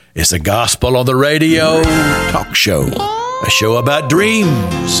It's a gospel on the radio talk show. A show about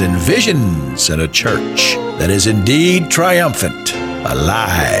dreams and visions and a church that is indeed triumphant,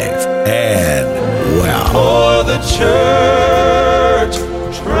 alive, and well. For the church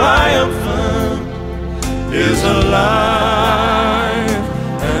triumphant is alive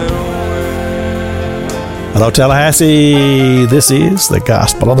and well. Hello, Tallahassee. This is the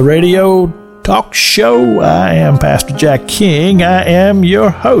Gospel on the Radio Talk Show. I am Pastor Jack King. I am your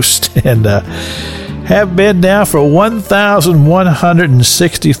host and have been now for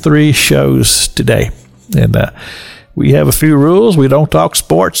 1,163 shows today. And we have a few rules. We don't talk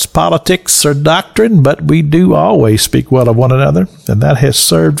sports, politics, or doctrine, but we do always speak well of one another. And that has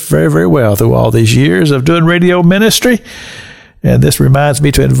served very, very well through all these years of doing radio ministry. And this reminds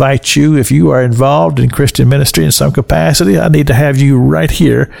me to invite you, if you are involved in Christian ministry in some capacity, I need to have you right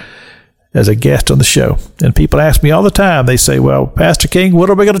here as a guest on the show. And people ask me all the time, they say, well, Pastor King, what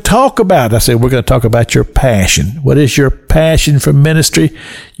are we going to talk about? I say, we're going to talk about your passion. What is your passion for ministry?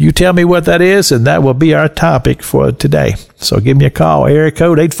 You tell me what that is, and that will be our topic for today. So give me a call, area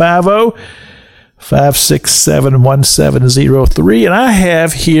code 850-567-1703. And I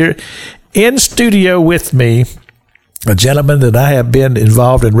have here in studio with me a gentleman that I have been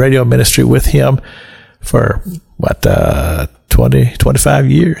involved in radio ministry with him for, 25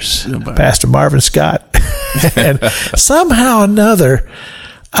 years, Pastor Marvin Scott. And somehow or another,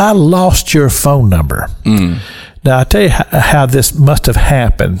 I lost your phone number. Now, I'll tell you how this must have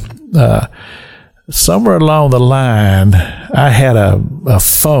happened. Somewhere along the line, I had a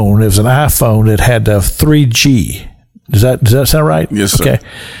phone. It was an iPhone that had 3G. Does that sound right? Yes, sir. Okay.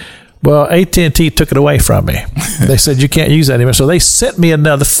 Well, AT&T took it away from me. They said, you can't use that anymore. So they sent me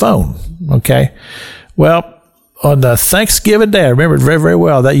another phone. Okay. Well, on the Thanksgiving Day, I remember it very, very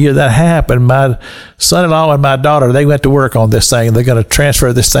well. That year that happened, my son-in-law and my daughter, they went to work on this thing. They're going to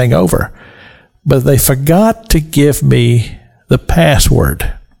transfer this thing over. But they forgot to give me the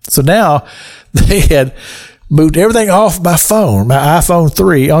password. So now they had moved everything off my phone, my iPhone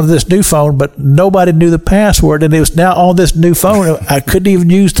 3, onto this new phone, but nobody knew the password, and it was now on this new phone. I couldn't even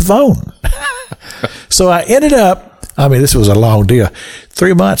use the phone. So I ended up, this was a long deal,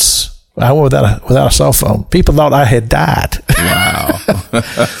 3 months. I went without a cell phone. People thought I had died. Wow.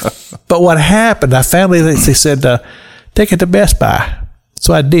 But what happened, I finally, they said, take it to Best Buy.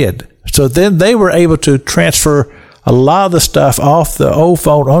 So I did. So then they were able to transfer a lot of the stuff off the old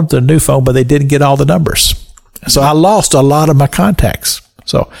phone onto the new phone, but they didn't get all the numbers. So I lost a lot of my contacts.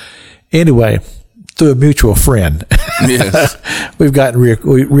 So anyway, through a mutual friend, Yes. we've gotten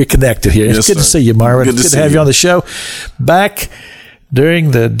reconnected here. It's good to see you, Marvin. Good to have you on the show. Back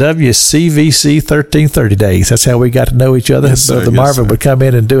during the WCVC 1330 days. That's how we got to know each other. Yes, sir. Brother Marvin would come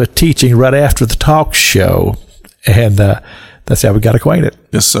in and do a teaching right after the talk show. And that's how we got acquainted.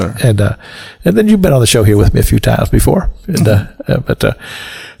 Yes, sir. And then you've been on the show here with me a few times before. And,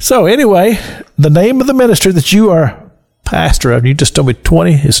 so anyway, the name of the ministry that you are pastor of, you just told me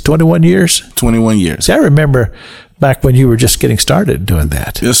 21 years? 21 years. See, I remember back when you were just getting started doing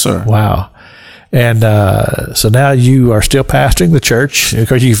that. Yes, sir. Wow. And so now you are still pastoring the church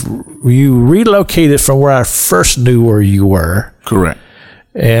because you relocated from where I first knew where you were. Correct.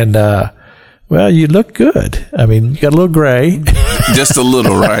 And well, you look good. You got a little gray. Just a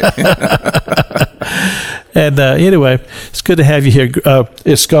little, right? And anyway, it's good to have you here.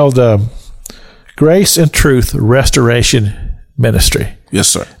 It's called Grace and Truth Restoration Ministry. Yes,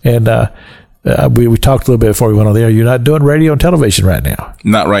 sir. And we talked a little bit before we went on there. You're not doing radio and television right now.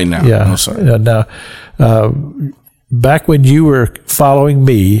 Not right now. Yeah. No, sir. Now, back when you were following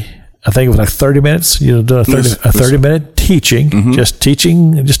me, I think it was like 30 minutes. You know, doing a 30-minute teaching, just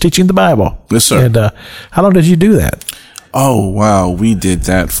teaching the Bible. Yes, sir. And how long did you do that? Oh, wow. We did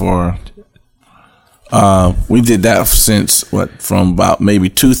that since from about maybe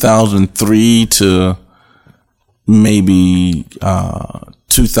 2003 to maybe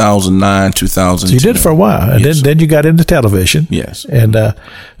 2009, 2010. So you did it for a while, and then you got into television. Yes. And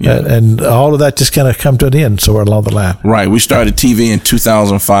and all of that just kind of come to an end somewhere along the line. Right. We started TV in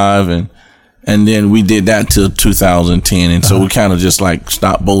 2005, and then we did that till 2010, and so we kind of just like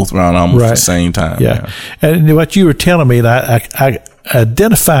stopped both around almost the same time. Yeah. And what you were telling me, and I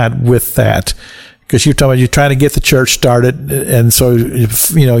identified with that. Because you're talking about you're trying to get the church started, and so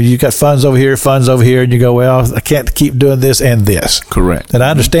you got funds over here, and you go, well, I can't keep doing this and this. Correct. And I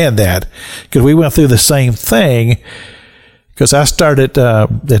understand that because we went through the same thing. Because I started at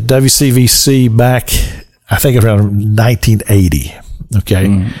WCVC back, I think around 1980.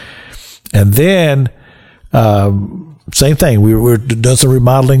 Okay, and then same thing. We were doing some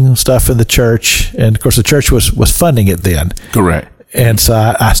remodeling stuff in the church, and of course the church was funding it then. Correct. And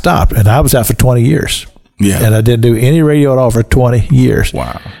so I stopped, and I was out for 20 years. Yeah. And I didn't do any radio at all for 20 years.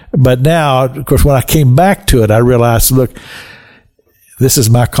 Wow. But now, of course, when I came back to it, I realized, look, this is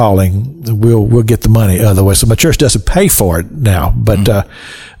my calling. We'll get the money otherwise. So my church doesn't pay for it now, but I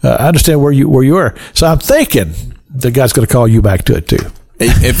understand where you are. So I'm thinking that God's going to call you back to it too.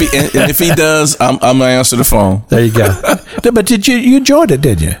 If he does, I'm gonna answer the phone. There you go. But did you enjoyed it?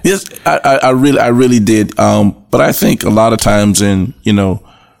 Did you? Yes, I really did. But I think a lot of times,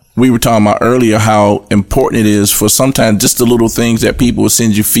 we were talking about earlier how important it is for sometimes just the little things that people will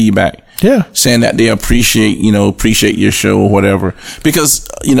send you feedback. Yeah. Saying that they appreciate your show or whatever. Because,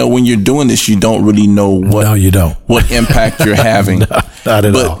 when you're doing this, you don't really know what impact you're having. No, not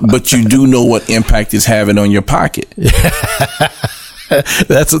at all. But you do know what impact it's having on your pocket.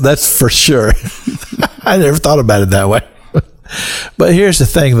 That's for sure. I never thought about it that way. But here's the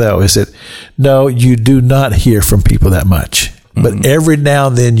thing, though, is that, no, you do not hear from people that much. But every now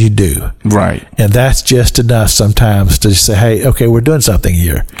and then you do. Right. And that's just enough sometimes to say, hey, okay, we're doing something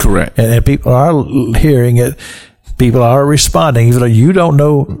here. Correct. And people are hearing it. People are responding, even though you don't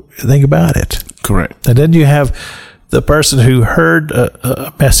know anything about it. Correct. And then you have the person who heard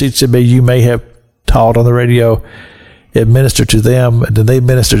a message that you may have taught on the radio, it ministered to them, and then they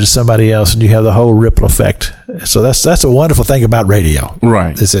minister to somebody else, and you have the whole ripple effect. So that's a wonderful thing about radio.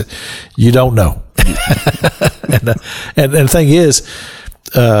 Right. Is that you don't know. and the thing is,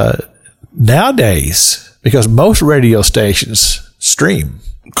 nowadays, because most radio stations stream.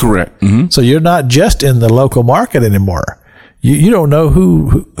 Correct. Mm-hmm. So you're not just in the local market anymore. You don't know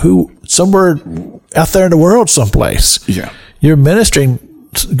who somewhere out there in the world someplace. Yeah. You're ministering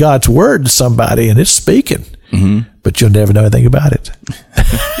God's word to somebody, and it's speaking. Mm-hmm. But you'll never know anything about it.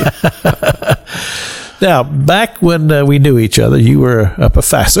 Now, back when we knew each other, you were a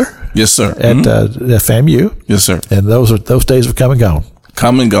professor. Yes, sir. At FAMU. Yes, sir. And those days have come and gone.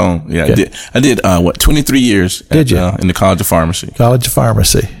 Come and gone. Yeah, okay. I did 23 years in the College of Pharmacy. College of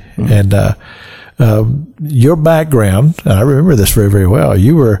Pharmacy. Mm-hmm. And your background, and I remember this very, very well,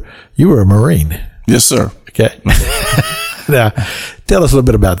 you were a Marine. Yes, sir. Okay. Now, tell us a little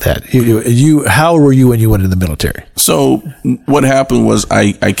bit about that. How old were you when you went in the military? So what happened was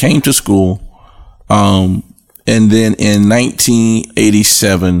I came to school, and then in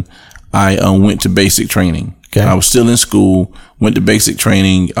 1987, I went to basic training. Okay. I was still in school, went to basic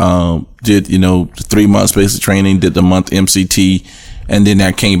training, did 3 months basic training, did the month MCT, and then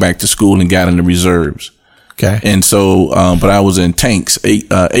I came back to school and got in the reserves. Okay. And so, but I was in tanks,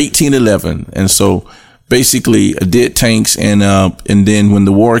 1811, and so. Basically, I did tanks, and then when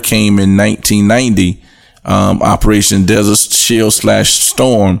the war came in 1990, Operation Desert Shield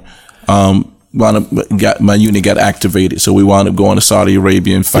 /Storm, my unit got activated, so we wound up going to Saudi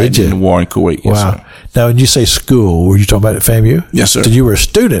Arabia and fighting in the war in Kuwait. Yes, wow! Sir. Now, when you say school, were you talking about at FAMU? Yes, sir. So you were a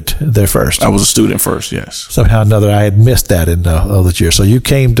student there first. I was a student first. Yes. Somehow or another, I had missed that in all the years. So you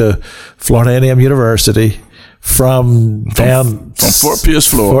came to Florida A&M University. From Fort Pierce,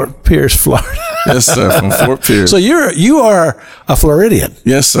 Florida. Fort Pierce, Florida. Yes, sir. From Fort Pierce. So you are a Floridian.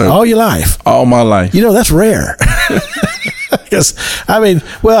 Yes, sir. All your life. All my life. That's rare. Because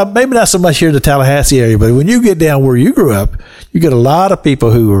maybe not so much here in the Tallahassee area, but when you get down where you grew up, you get a lot of people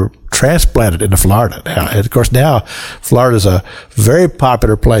who are transplanted into Florida now. And of course, now Florida's a very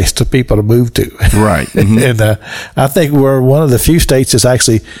popular place for people to move to. Right. Mm-hmm. And I think we're one of the few states that's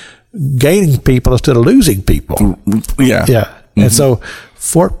actually gaining people instead of losing people. Yeah. Yeah. Mm-hmm. And so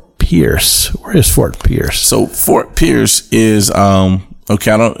Fort Pierce, where is Fort Pierce? So Fort Pierce is,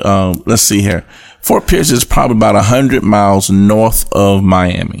 let's see here. Fort Pierce is probably about 100 miles north of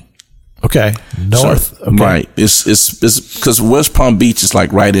Miami. Okay. North. So, okay. Right. It's because West Palm Beach is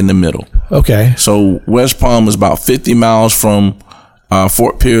like right in the middle. Okay. So West Palm is about 50 miles from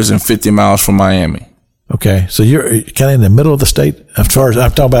Fort Pierce and 50 miles from Miami. Okay, so you're kind of in the middle of the state. As far as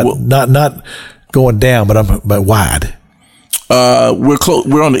I'm talking about, not going down, but wide. We're close.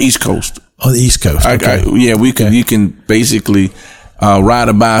 We're on the East Coast. On the East Coast. Okay. You can basically ride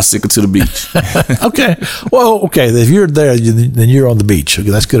a bicycle to the beach. Okay. Well, okay. If you're there, then you're on the beach. Okay,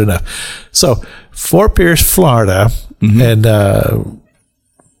 that's good enough. So Fort Pierce, Florida, mm-hmm. and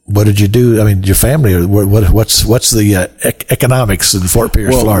what did you do? I mean, your family, or what's the economics in Fort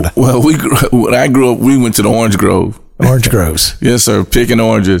Pierce, Florida? Well, when I grew up, we went to the orange grove. Orange groves. Yes, sir. Picking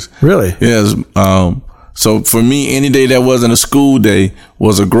oranges. Really? Yes. So for me, any day that wasn't a school day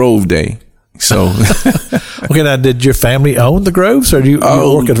was a grove day. So. Okay. Now, did your family own the groves, or you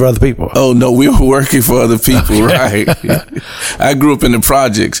were working for other people? Oh no, we were working for other people. Okay. Right. I grew up in the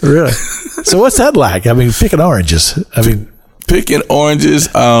projects. Really? So what's that like? I mean, picking oranges. Picking oranges.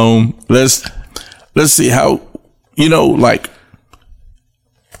 Let's see how,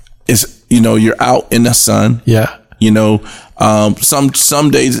 it's, you're out in the sun. Yeah.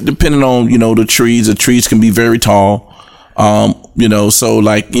 Some days, depending on, the trees can be very tall. So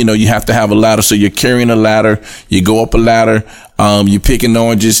like, you have to have a ladder. So you're carrying a ladder, you go up a ladder, you're picking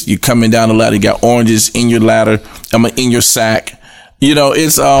oranges, you're coming down the ladder, you got oranges in your ladder, in your sack.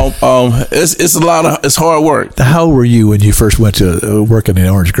 It's hard work. How old were you when you first went to working in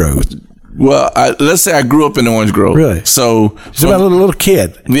orange grove? Well, let's say I grew up in Orange Grove. Really? So you're about a little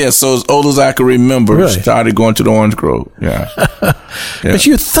kid. Yeah. So as old as I can remember, really? Started going to the Orange Grove. Yeah. But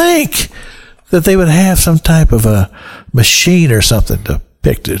you think that they would have some type of a machine or something to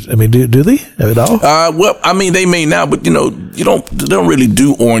pick it. I mean, do they at all? Well, I mean, they may now, but they don't really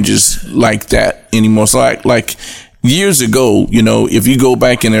do oranges like that anymore. So like years ago, if you go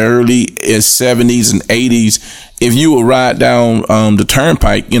back in the early 70s and 80s, if you would ride down the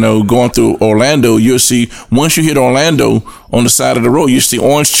turnpike, going through Orlando, you'll see, once you hit Orlando on the side of the road, you see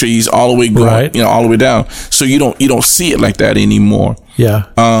orange trees all the way going, right. All the way down. So you don't see it like that anymore. Yeah.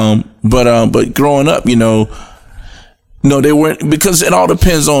 But growing up, no, they weren't, because it all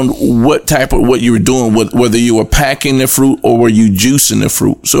depends on what you were doing, whether you were packing the fruit or were you juicing the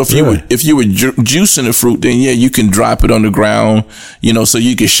fruit. So if you were juicing the fruit, then yeah, you can drop it on the ground, so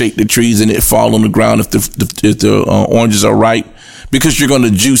you can shake the trees and it fall on the ground if the oranges are ripe, because you're going to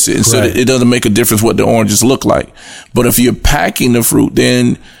juice it. And so it doesn't make a difference what the oranges look like. But if you're packing the fruit,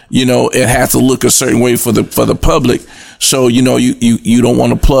 then, it has to look a certain way for the public. So, you don't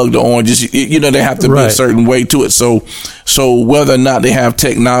want to plug the oranges. They have to be a certain way to it. So whether or not they have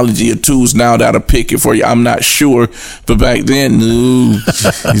technology or tools now that'll pick it for you, I'm not sure. But back then, no,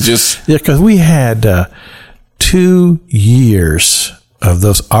 just. Yeah, because we had 2 years of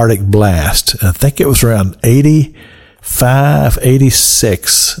those Arctic blasts. I think it was around 85,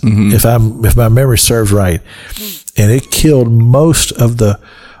 86, if my memory serves right. And it killed most of the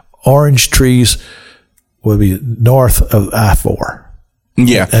orange trees would be north of I-4.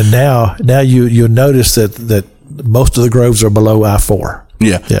 Yeah. And now you'll notice that most of the groves are below I-4.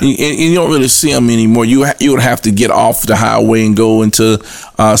 Yeah. And you don't really see them anymore. You would have to get off the highway and go into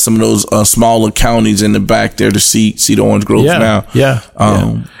some of those smaller counties in the back there to see the orange groves now. Yeah.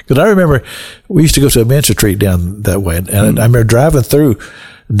 Because I remember we used to go to a Minster Street down that way, and I remember driving through.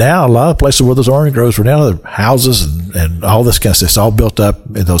 Now, a lot of places where those orange groves were now, the houses and all this kind of stuff, it's all built up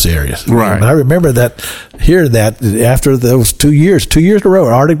in those areas. Right. And I remember hearing that after those 2 years in a row,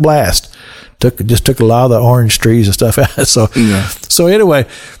 an Arctic blast took a lot of the orange trees and stuff out. So anyway,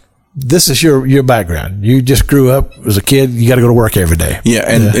 this is your background. You just grew up as a kid. You got to go to work every day. Yeah.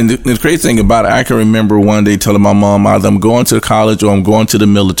 And the crazy thing about it, I can remember one day telling my mom, either I'm going to college or I'm going to the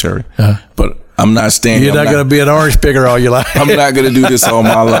military. But I'm not staying. You're not going to be an orange picker all your life. I'm not going to do this all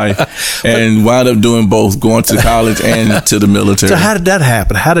my life. And wound up doing both, going to college and to the military. So how did that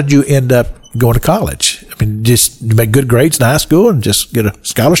happen? How did you end up going to college? I mean, just you make good grades in high school and just get a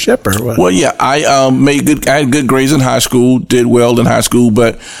scholarship, or what? Well, yeah, I had good grades in high school, did well in high school,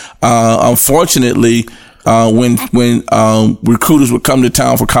 but unfortunately, when recruiters would come to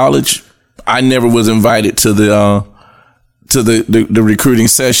town for college, I never was invited to the recruiting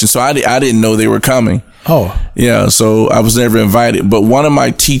session. So I didn't know they were coming. Oh. Yeah. So I was never invited. But one of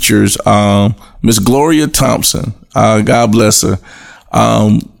my teachers, Miss Gloria Thompson, God bless her.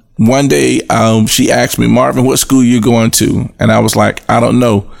 One day, she asked me, Marvin, what school you going to? And I was like, I don't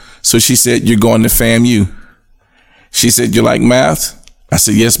know. So she said, you're going to FAMU. She said, you like math? I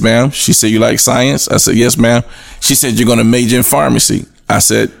said, yes, ma'am. She said, you like science? I said, yes, ma'am. She said, you're going to major in pharmacy. I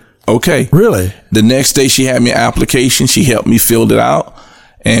said, okay. Really? The next day she had me an application. She helped me fill it out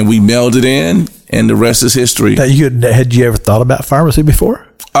and we mailed it in, and the rest is history. Now, had you ever thought about pharmacy before?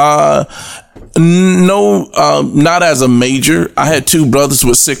 No, not as a major. I had two brothers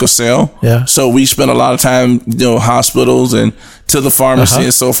with sickle cell. Yeah. So we spent a lot of time, hospitals and to the pharmacy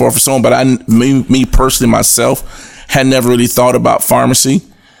and so forth and so on. But me personally, myself, had never really thought about pharmacy.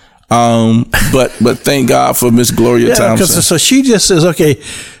 But thank God for Miss Gloria Thompson. So she just says, okay,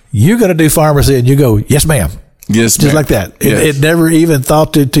 you're going to do pharmacy, and you go, yes, ma'am. Yes, just ma'am. Like that. Yes. It never even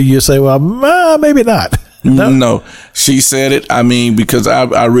thought to you say, well, maybe not. No, she said it. I mean, because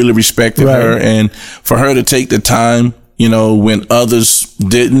I really respected her, and for her to take the time, when others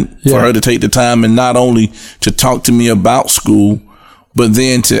didn't, for her to take the time and not only to talk to me about school, but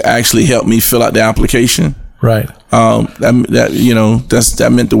then to actually help me fill out the application. Right. That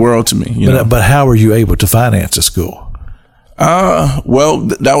meant the world to me. But how were you able to finance a school? Well,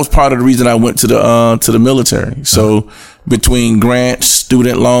 that was part of the reason I went to the military. So between grants,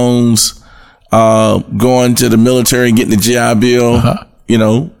 student loans, going to the military and getting the GI Bill,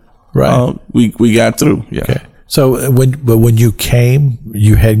 we got through. Yeah. Okay. So when you came,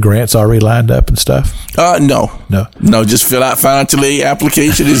 you had grants already lined up and stuff? No. Just fill out financial aid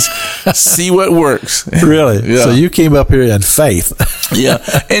application and see what works. Really? Yeah. So you came up here in faith. Yeah.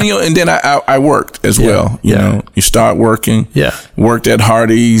 And, and then I worked as well. You know, you start working. Yeah. Worked at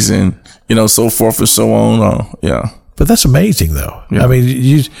Hardee's and, so forth and so on. Yeah. But that's amazing, though. Yeah. I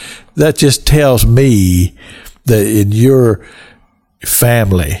mean, that just tells me that in your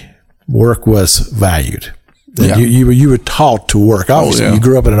family, work was valued. Yeah. You were taught to work. Obviously, you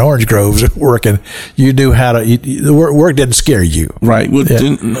grew up in an orange grove working. You knew how to. The work didn't scare you, right?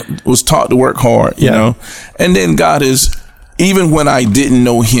 Was taught to work hard, you know. And then God even when I didn't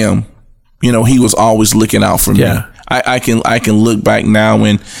know Him, He was always looking out for me. I can look back now,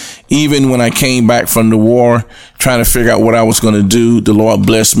 and even when I came back from the war, trying to figure out what I was going to do, the Lord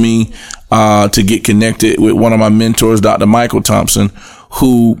blessed me to get connected with one of my mentors, Dr. Michael Thompson,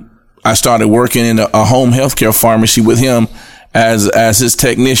 who I started working in a home healthcare pharmacy with him as his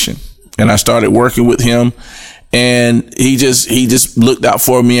technician. And I started working with him, and he just looked out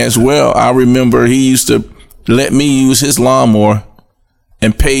for me as well. I remember he used to let me use his lawnmower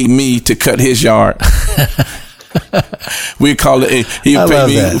and paid me to cut his yard. We call it. He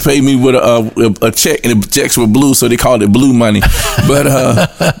paid me with a check, and the checks were blue, so they called it blue money. But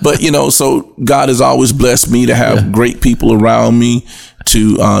so God has always blessed me to have great people around me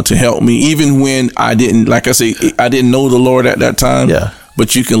to help me, even when I didn't, like I say, I didn't know the Lord at that time. Yeah.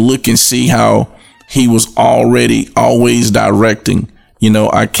 But you can look and see how He was always directing.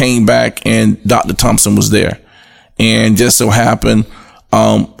 I came back and Dr. Thompson was there, and just so happened,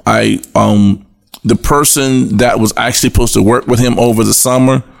 the person that was actually supposed to work with him over the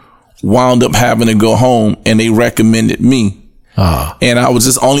summer wound up having to go home, and they recommended me. And I was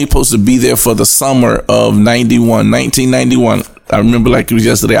just only supposed to be there for the summer of 1991. I remember like it was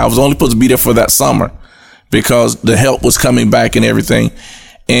yesterday. I was only supposed to be there for that summer because the help was coming back and everything.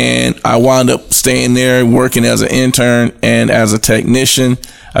 And I wound up staying there working as an intern and as a technician.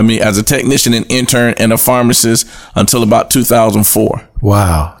 As a technician and intern and a pharmacist until about 2004.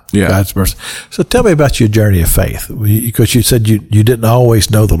 Wow. Yeah. God's mercy. So tell me about your journey of faith, because you said you didn't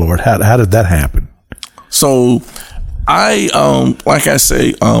always know the Lord. How did that happen? So like I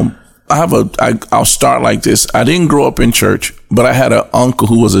say, I'll start like this. I didn't grow up in church, but I had an uncle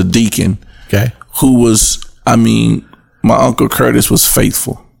who was a deacon. Okay. Who was, my Uncle Curtis was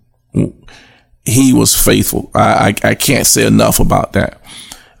faithful. He was faithful. I can't say enough about that.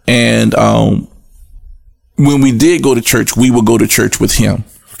 And when we did go to church, we would go to church with him.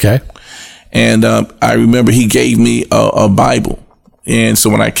 Okay. And I remember he gave me a Bible. And so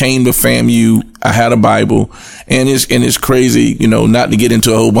when I came to FAMU, I had a Bible, and it's crazy, not to get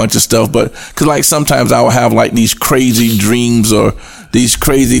into a whole bunch of stuff, but cause like sometimes I will have like these crazy dreams or these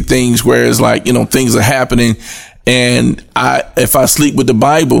crazy things where it's like, things are happening, and if I sleep with the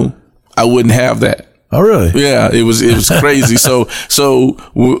Bible, I wouldn't have that. Oh, really? Yeah, it was crazy. So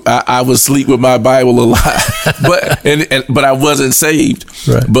I would sleep with my Bible a lot, but I wasn't saved.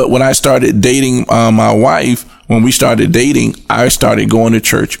 Right. But when I started dating my wife, when we started dating, I started going to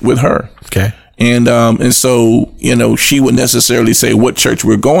church with her. Okay. And so she wouldn't necessarily say what church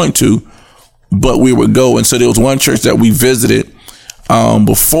we're going to, but we would go. And so there was one church that we visited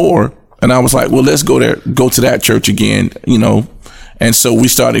before, and I was like, well, let's go to that church again, And so we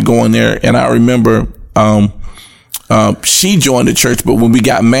started going there, and I remember she joined the church, but when we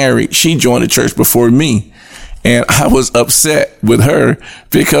got married, she joined the church before me. And I was upset with her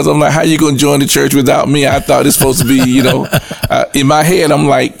because I'm like, how you going to join the church without me? I thought it's supposed to be, in my head, I'm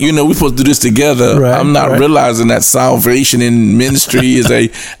like, we're supposed to do this together. Right, I'm not realizing that salvation in ministry is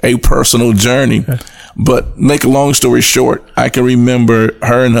a personal journey. But make a long story short, I can remember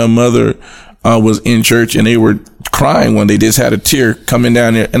her and her mother was in church, and they were crying when they just had a tear coming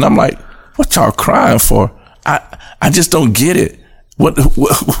down there. And I'm like, what y'all crying for? I just don't get it.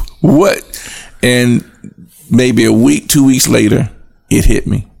 What? And maybe a week, 2 weeks later, it hit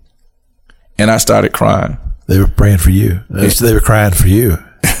me, and I started crying. They were praying for you. They were crying for you.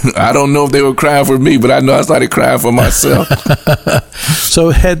 I don't know if they were crying for me, but I know I started crying for myself.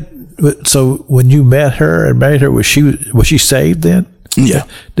 So when you met her and married her, was she saved then? Yeah.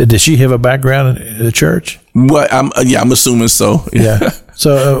 Did she have a background in the church? Well, I'm assuming so. Yeah.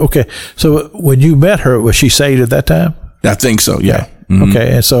 So okay. So when you met her, was she saved at that time? I think so. Yeah. Mm-hmm.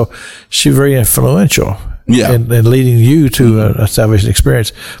 Okay. And so she's very influential. Yeah. And leading you to a salvation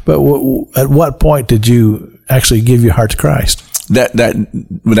experience. But at what point did you actually give your heart to Christ?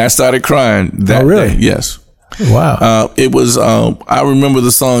 When I started crying. That really? Day, yes. Wow. It was. I remember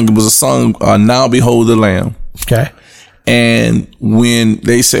the song. It was a song. Now behold the Lamb. Okay. And when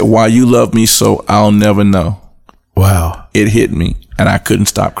they said, "Why you love me so, I'll never know," Wow. It hit me, and I couldn't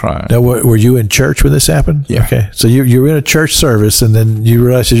stop crying. Now, were you in church when this happened? Yeah. Okay. So you were in a church service, and then you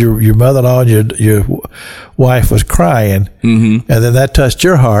realized your mother-in-law and your wife was crying, and then that touched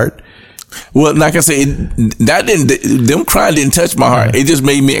your heart. Well, like I said, them crying didn't touch my heart. It just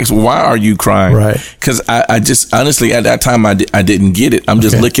made me ask, why are you crying? Right. Because I just, honestly, at that time, I didn't get it. I'm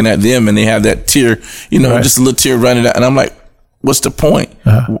just looking at them, and they have that tear, just a little tear running out. And I'm like, what's the point?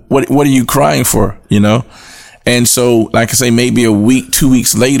 What are you crying for? And so, like I say, maybe a week, 2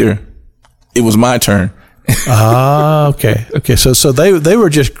 weeks later, it was my turn. Okay. So they were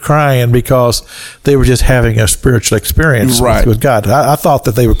just crying because they were just having a spiritual experience with God. I thought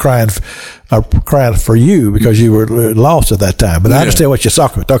that they were crying for you because you were lost at that time. But I understand what you're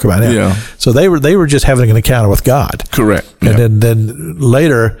talking about now. Yeah. So they were just having an encounter with God. Correct. And then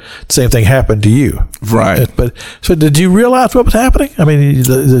later, the same thing happened to you. Right. But so did you realize what was happening? I mean,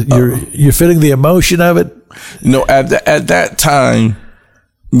 you're feeling the emotion of it. At that time.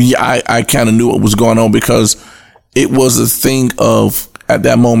 Yeah, I kind of knew what was going on because it was a thing of, at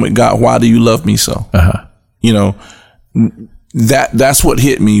that moment, God, why do you love me so? That's what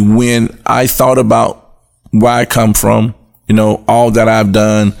hit me when I thought about where I come from, all that I've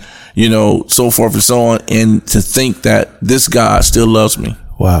done, so forth and so on, and to think that this God still loves me.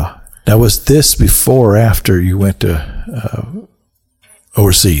 Wow. Now, was this before or after you went to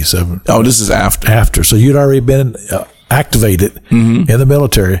overseas? This is after. After. So you'd already been activated in the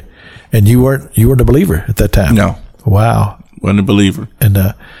military, and you weren't a believer at that time. No. Wow. Wasn't a believer. And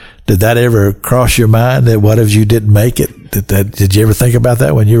did that ever cross your mind that what if you didn't make it? Did you ever think about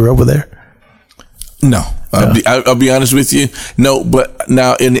that when you were over there? No. I'll be honest with you. No, but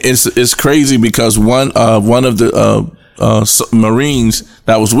now it's crazy because one of the Marines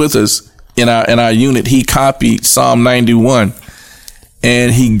that was with us in our unit, he copied Psalm 91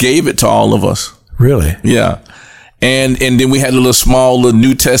 and he gave it to all of us. Really? Yeah. And then we had a little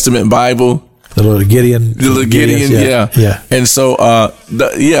New Testament Bible. The little Gideon. Yeah. And so,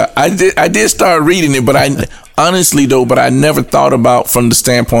 I did start reading it, but I never thought about from the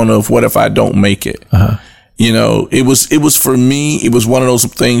standpoint of what if I don't make it? It was for me, it was one of those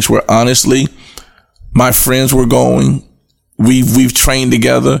things where honestly, my friends were going, we've trained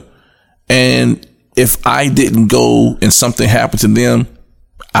together. And if I didn't go and something happened to them,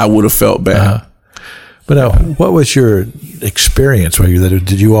 I would have felt bad. But now, what was your experience?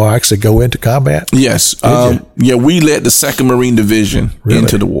 Did you all actually go into combat? Yes. We led the 2nd Marine Division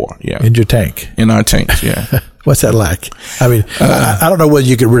into the war. Yeah. In your tank? In our tanks, yeah. What's that like? I mean, I don't know whether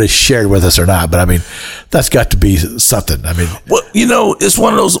you could really share it with us or not, but I mean, that's got to be something. I mean, well, it's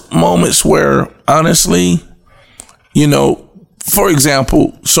one of those moments where honestly, for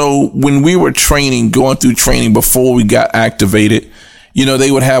example, so when we were going through training before we got activated,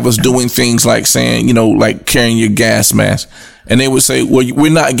 they would have us doing things like saying, like carrying your gas mask. And they would say, well,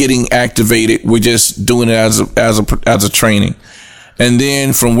 we're not getting activated. We're just doing it as a training. And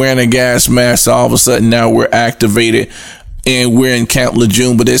then from wearing a gas mask, all of a sudden now we're activated and we're in Camp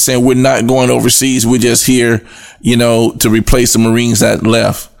Lejeune, but they're saying we're not going overseas. We're just here, to replace the Marines that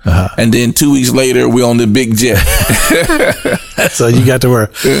left. And then 2 weeks later, we're on the big jet. So you got to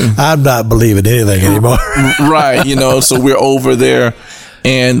where I'm not believing anything anymore. Right. So we're over there.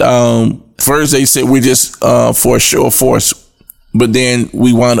 And first they said we're just for a show of force, but then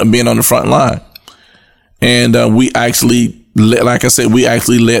we wound up being on the front line. And we actually, like I said, we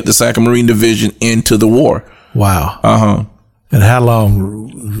actually led the 2nd Marine Division into the war. Wow. And how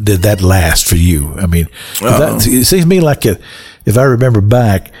long did that last for you? I mean, it seems to me like if I remember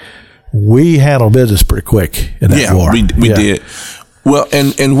back, we handled business pretty quick in that war. We did. Well,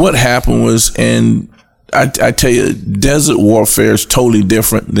 and what happened was, and I tell you, desert warfare is totally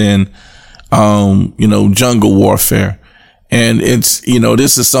different than, jungle warfare. And it's,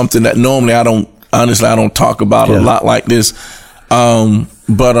 this is something that normally I don't talk about a lot like this.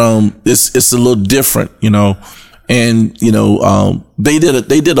 But it's a little different, And they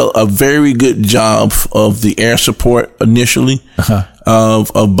did a very good job of the air support initially,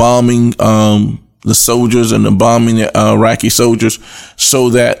 of bombing the soldiers and the bombing the Iraqi soldiers, so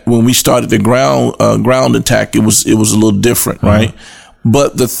that when we started the ground attack, it was a little different, right?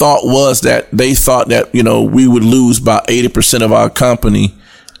 But the thought was that they thought that we would lose about 80% of our company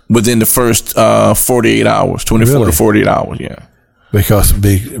within the first 48 hours, 24 to 48 hours, yeah. Because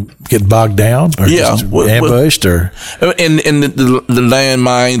get bogged down, or ambushed, or and the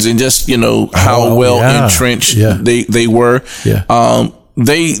landmines, and just how entrenched they were. Yeah.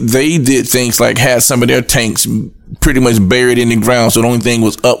 They did things like had some of their tanks pretty much buried in the ground, so the only thing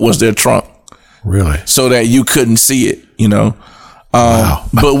was up was their trunk. Really? So that you couldn't see it. Wow.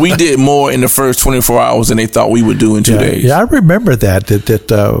 But we did more in the first 24 hours than they thought we would do in 2 days. Yeah, I remember that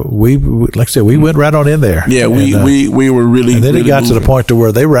we, like I said, we went right on in there. Yeah, we were really. And then really it got moving. to the point to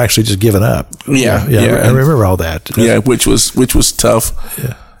where they were actually just giving up. Yeah. I remember all that. Yeah, which was tough.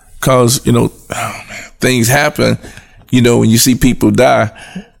 Yeah. Cause things happen. When you see people die.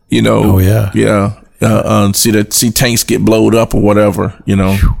 Oh yeah. Yeah. See tanks get blowed up or whatever.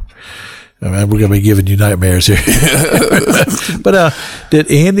 I mean, we're going to be giving you nightmares here. But did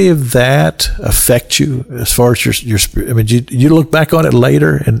any of that affect you as far as your spirit? I mean, you look back on it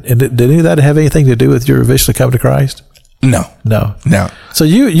later, and did any of that have anything to do with your eventually coming to Christ? No. So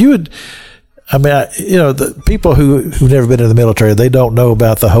you would. I mean, the people who've never been in the military, they don't know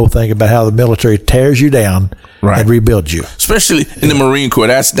about the whole thing about how the military tears you down and rebuilds you. Especially in the Marine Corps.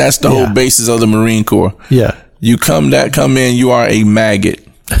 That's the whole basis of the Marine Corps. Yeah. You come in, you are a maggot.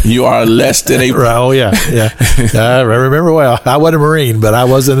 You are less than a... Oh, yeah. I remember well. I wasn't a Marine, but I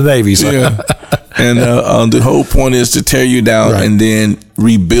was in the Navy. So. Yeah. And the whole point is to tear you down and then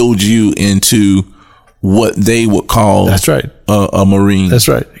rebuild you into what they would call That's right. A Marine. That's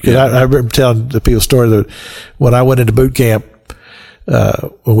right. Yeah. I remember telling the people a story that when I went into boot camp,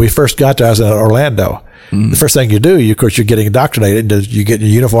 when we first got there, I was in Orlando. The first thing you do, of course, you're getting indoctrinated. You get your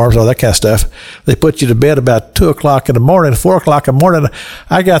uniforms, all that kind of stuff. They put you to bed about 2 o'clock in the morning, 4 o'clock in the morning.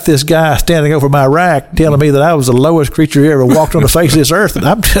 I got this guy standing over my rack telling me that I was the lowest creature who ever walked on the face of this earth. And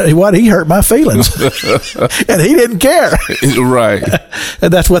I'm telling you what, he hurt my feelings. And he didn't care. Right.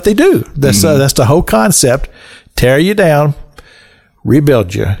 And that's what they do. That's the whole concept. Tear you down,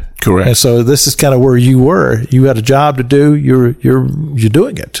 rebuild you. Correct. And so this is kind of where you were. You had a job to do. You're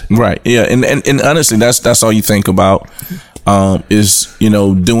doing it. Right. Yeah. And honestly, that's all you think about, is,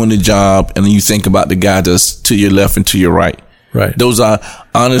 doing the job. And then you think about the guy that's to your left and to your right. Right. Those are,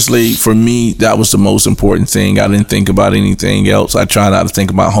 honestly, for me, that was the most important thing. I didn't think about anything else. I try not to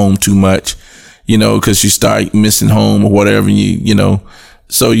think about home too much, cause you start missing home or whatever.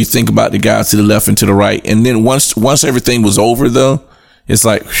 So you think about the guys to the left and to the right. And then once everything was over though, it's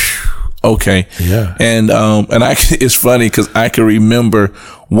like, okay. Yeah. And it's funny because I can remember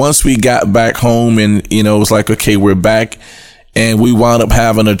once we got back home and, it was like, okay, we're back, and we wound up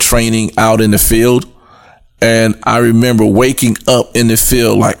having a training out in the field. And I remember waking up in the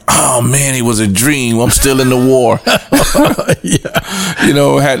field like, oh man, it was a dream. I'm still in the war.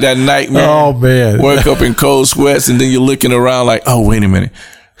 Yeah. Had that nightmare. Oh man. Wake up in cold sweats, and then you're looking around like, oh, wait a minute.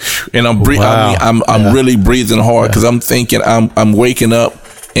 And I'm breathing. Wow. I'm really breathing hard because I'm thinking I'm waking up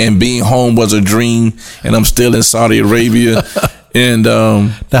and being home was a dream, and I'm still in Saudi Arabia. And now,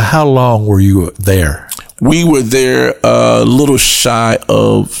 how long were you there? We were there a little shy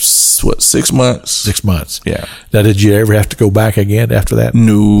of 6 months. 6 months. Yeah. Now, did you ever have to go back again after that?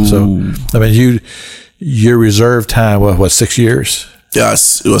 No. So, I mean, your reserve time was what, 6 years?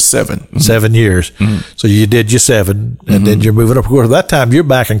 Yes, it was 7. Mm-hmm. 7 years. Mm-hmm. So you did your 7, and then you're moving up. Of course, at that time you're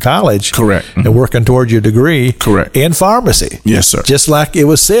back in college. Correct. Mm-hmm. And working toward your degree. Correct. In pharmacy. Yes, sir. Just like it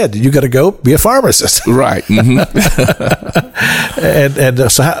was said, you got to go be a pharmacist. Right. Mm-hmm.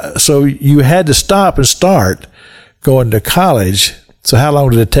 So you had to stop and start going to college. So how long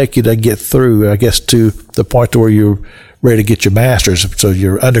did it take you to get through, I guess, to the point to where you're ready to get your master's, so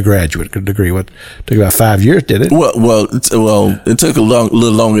your undergraduate degree? What took about 5 years, did it? Well, it took a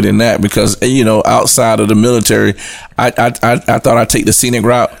little longer than that because outside of the military, I thought I'd take the scenic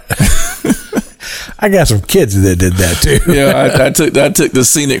route. I got some kids that did that too. Yeah, I took the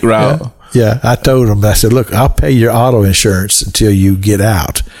scenic route. Yeah, I told them. I said, "Look, I'll pay your auto insurance until you get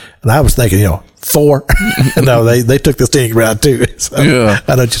out." And I was thinking, 4. No, they took the scenic route too. So yeah,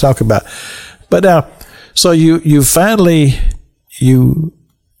 I know what you're talking about. But now. So you finally, you're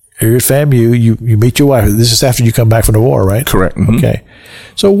at FAMU, you meet your wife. This is after you come back from the war, right? Correct. Mm-hmm. Okay.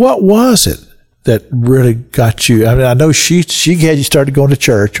 So what was it that really got you? I mean, I know she had you started going to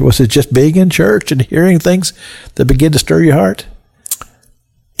church. Was it just being in church and hearing things that began to stir your heart?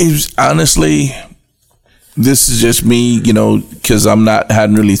 It was honestly, this is just me, because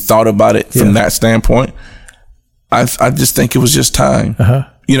hadn't really thought about it from that standpoint. I just think it was just time. Uh-huh.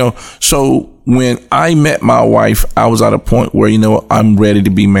 So when I met my wife, I was at a point where, I'm ready to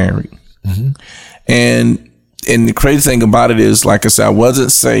be married. Mm-hmm. And the crazy thing about it is, like I said, I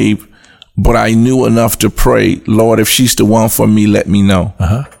wasn't saved, but I knew enough to pray, Lord, if she's the one for me, let me know.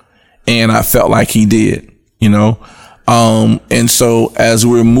 Uh-huh. And I felt like he did, and so as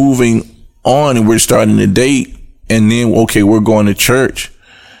we're moving on and we're starting to date, and then, okay, we're going to church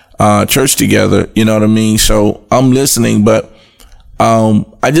together, you know what I mean? So I'm listening, but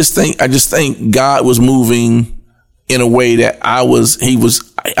I just think God was moving in a way that I was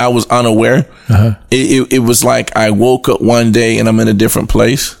unaware. It was like I woke up one day and I'm in a different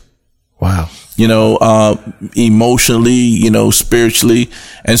place. Wow. Emotionally, spiritually.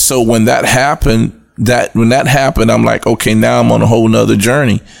 And so when that happened, I'm like, okay, now I'm on a whole nother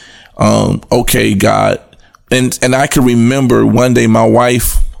journey. Okay, God. And I can remember one day my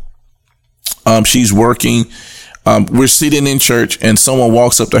wife, she's working. We're sitting in church and someone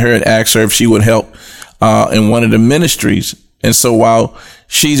walks up to her and asks her if she would help in one of the ministries. And so while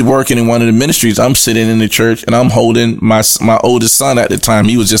she's working in one of the ministries, I'm sitting in the church and I'm holding my oldest son at the time.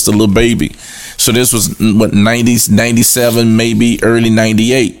 He was just a little baby. So this was 97, maybe early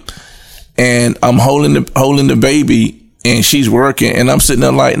 98. And I'm holding the baby and she's working and I'm sitting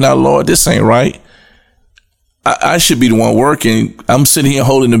there like, now, Lord, this ain't right. I should be the one working. I'm sitting here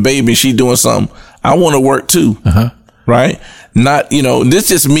holding the baby and she's doing something. I want to work too. Right? Not, this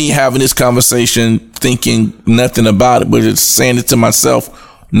is me having this conversation, thinking nothing about it, but just saying it to myself,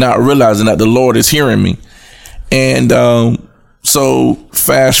 not realizing that the Lord is hearing me. And, so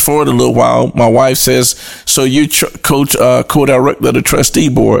fast forward a little while, my wife says, so you co-director of the trustee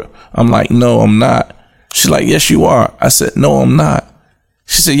board. I'm like, no, I'm not. She's like, yes, you are. I said, no, I'm not.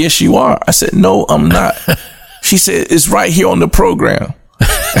 She said, yes, you are. I said, no, I'm not. She said, it's right here on the program.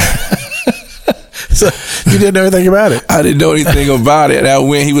 So you didn't know anything about it? I didn't know anything about it. And I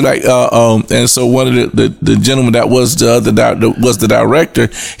went, he was like, and so one of the gentleman that was the director,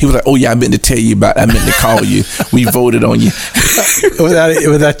 he was like, oh yeah, I meant to tell you about it. I meant to call you. We voted on you.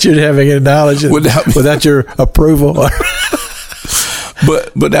 without you having any knowledge, without your approval.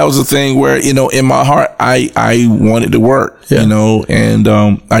 But that was the thing where, in my heart, I wanted to work, and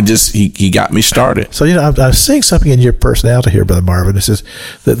he got me started. So, I'm seeing something in your personality here, Brother Marvin. It says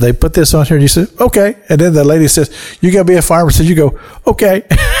that they put this on here and you said, okay. And then the lady says, you got to be a farmer. So you go, okay.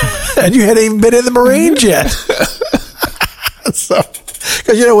 And you hadn't even been in the Marines yet. So,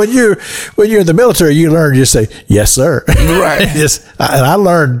 because, when you're in the military, you learn, you say, yes, sir. Right. And I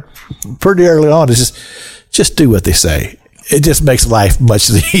learned pretty early on, just do what they say. It just makes life much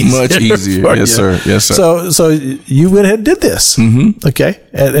easier. Much easier. Yes, sir. Yes, sir. So you went ahead and did this. Mm-hmm. Okay.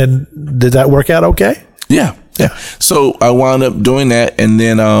 And did that work out okay? Yeah. Yeah. So I wound up doing that. And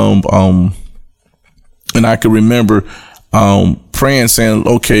then, and I could remember, praying, saying,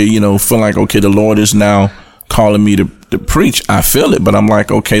 okay, feeling like, okay, the Lord is now calling me to preach. I feel it, but I'm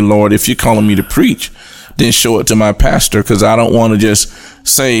like, okay, Lord, if you're calling me to preach, then show it to my pastor. Cause I don't want to just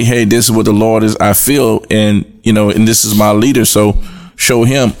say, hey, this is what the Lord is, I feel, and this is my leader, so show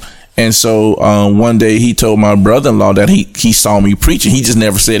him. And so one day he told my brother-in-law that he saw me preaching. He just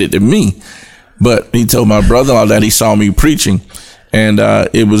never said it to me, but he told my brother-in-law that he saw me preaching. And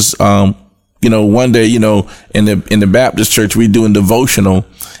it was one day, in the Baptist church, we doing devotional,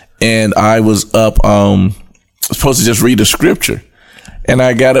 and I was up supposed to just read the scripture. And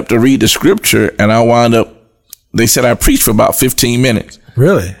I got up to read the scripture, and I wound up, they said I preached for about 15 minutes.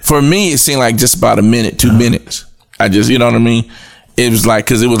 Really? For me, it seemed like just about a minute, 2 minutes. I just, you know what I mean? It was like,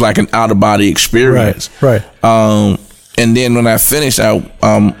 cause it was like an out of body experience. Right. And then when I finished, I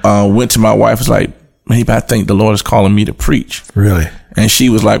went to my wife, was like, maybe I think the Lord is calling me to preach. Really? And she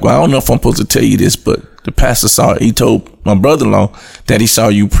was like, well, I don't know if I'm supposed to tell you this, but the pastor he told my brother-in-law that he saw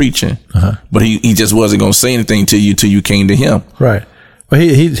you preaching, but he just wasn't going to say anything to you till you came to him. Right. Well,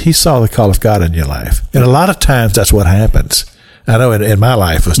 he saw the call of God in your life. And a lot of times that's what happens. I know in my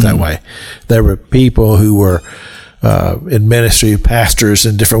life it was that way. There were people who were in ministry, pastors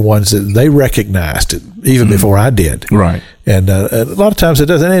and different ones that they recognized it even before I did. Right. And a lot of times it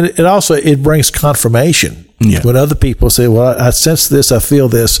doesn't. And it also brings confirmation. Yeah. When other people say, well, I sense this, I feel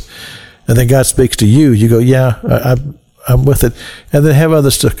this, and then God speaks to you, you go, yeah, I'm with it, and then have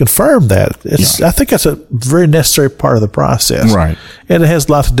others to confirm that. I think that's a very necessary part of the process, right? And it has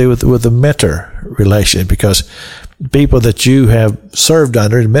a lot to do with the mentor relation, because people that you have served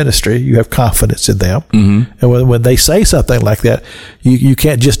under in ministry, you have confidence in them, and when they say something like that, you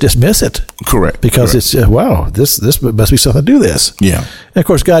can't just dismiss it. Correct. Because it's wow, this must be something to do this. Yeah. And of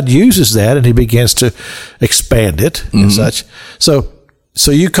course, God uses that, and He begins to expand it and such.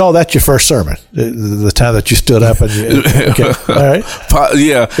 So you call that your first sermon, the time that you stood up and okay, all right?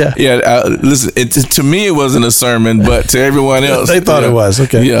 Yeah. Listen, to me it wasn't a sermon, but to everyone else, they thought it was.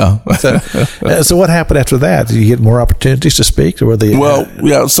 Okay, yeah. So what happened after that? Did you get more opportunities to speak, or were they? Well,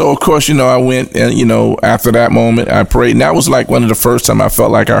 yeah. So of course, I went, and after that moment, I prayed, and that was like one of the first time I felt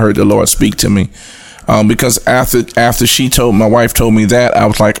like I heard the Lord speak to me. Because after my wife told me that, I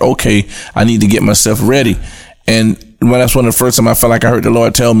was like, okay, I need to get myself ready. And that's one of the first time I felt like I heard the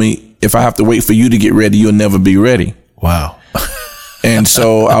Lord tell me, if I have to wait for you to get ready, you'll never be ready. Wow. And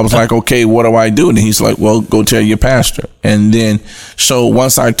so I was like, okay, what do I do? And he's like, well, go tell your pastor. And then, so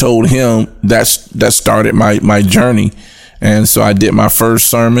once I told him, that started my journey. And so I did my first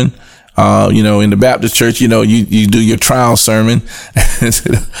sermon. In the Baptist church, you do your trial sermon.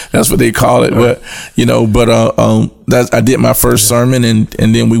 That's what they call it. But, I did my first sermon and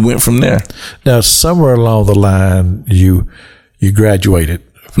then we went from there. Now, somewhere along the line, you graduated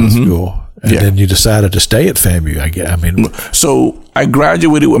from school and then you decided to stay at FAMU. So I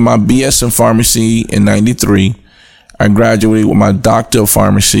graduated with my BS in pharmacy in 93. I graduated with my doctor of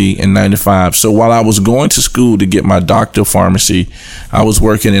pharmacy in 95. So while I was going to school to get my doctor of pharmacy, I was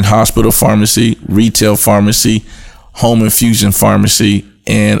working in hospital pharmacy, retail pharmacy, home infusion pharmacy,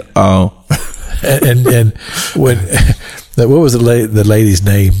 and and when what was the lady's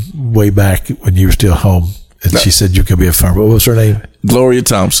name way back when you were still home? And she said you could be a pharmacist. What was her name? Gloria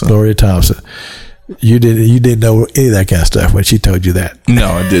Thompson. Gloria Thompson. You didn't know any of that kind of stuff when she told you that. No,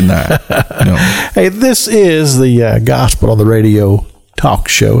 I did not. No. Hey, this is the Gospel on the Radio talk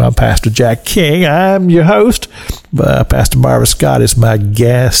show. I'm Pastor Jack King. I'm your host. Pastor Marvin Scott is my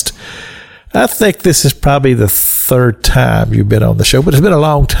guest. I think this is probably the third time you've been on the show, but it's been a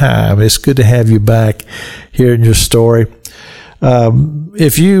long time. It's good to have you back, hearing your story.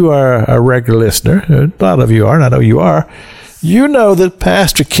 If you are a regular listener, a lot of you are, and I know you are, you know that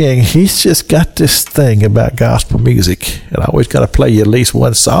Pastor King, he's just got this thing about gospel music. And I always got to play you at least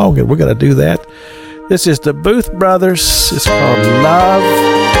one song, and we're going to do that. This is the Booth Brothers. It's called Love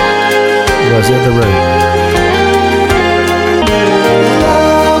Was in the Room.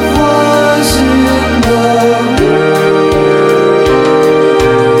 Love was in the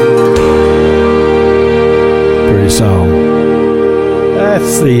room. Pretty song.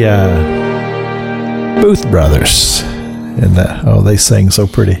 That's the Booth Brothers. And they sing so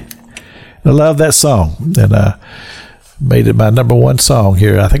pretty. And I love that song. And made it my number one song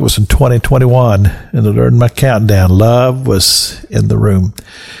here. I think it was in 2021. And I learned my countdown. Love was in the room.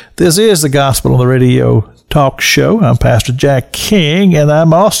 This is the Gospel on the Radio talk show. I'm Pastor Jack King, and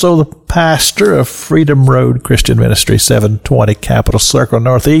I'm also the pastor of Freedom Road Christian Ministry, 720 Capitol Circle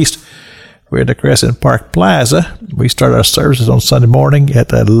Northeast. We're in the Crescent Park Plaza. We start our services on Sunday morning at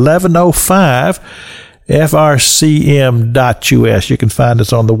 11:05. frcm.us. You can find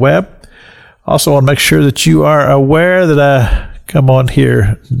us on the web. Also want to make sure that you are aware that I come on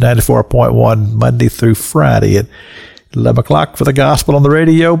here 94.1 Monday through Friday at 11 o'clock for the Gospel on the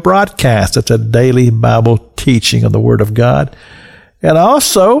Radio broadcast. It's a daily Bible teaching of the Word of God. And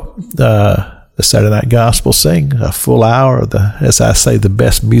also the Saturday Night Gospel Sing, a full hour of as I say, the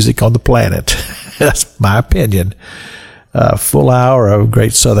best music on the planet. That's my opinion. Full hour of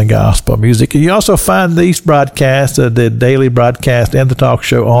great Southern gospel music. And you also find these broadcasts, the daily broadcast and the talk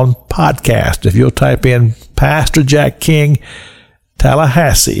show, on podcast. If you'll type in Pastor Jack King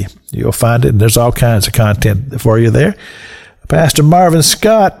Tallahassee, you'll find it. And there's all kinds of content for you there. Pastor Marvin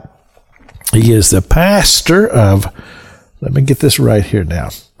Scott, he is the pastor of, let me get this right here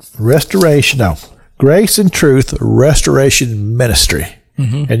now, Grace and Truth Restoration Ministry.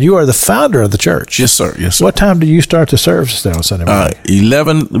 Mm-hmm. And you are the founder of the church. Yes, sir. Yes, sir. What time do you start the service on Sunday morning?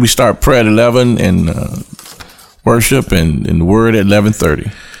 11. We start prayer at 11 and worship and the word at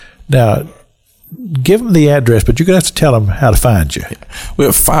 11:30. Now, give them the address, but you're going to have to tell them how to find you. We're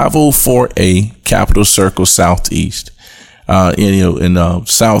at 504A Capitol Circle Southeast. In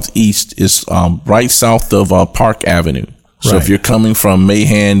Southeast is right south of Park Avenue. So if you're coming from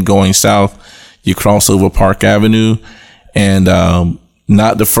Mahan going south, you cross over Park Avenue, and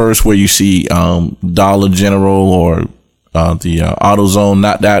not the first where you see Dollar General or the AutoZone,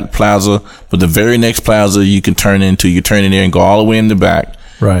 not that plaza, but the very next plaza you can turn into. You turn in there and go all the way in the back.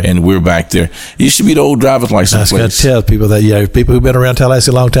 Right. And we're back there. It used to be the old driver's license place. I was going to tell people that, people who've been around Tallahassee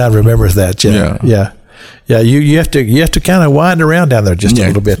a long time remember that. Yeah. You have to kind of wind around down there just a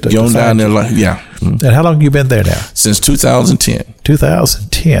little bit. Go down there Mm-hmm. And how long have you been there now? Since 2010.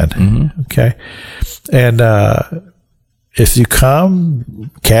 2010. Mm-hmm. Okay. And if you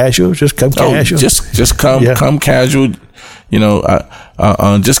come casual, just come casual. Just come, come casual.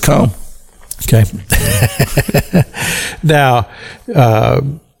 Just come. Okay. Now,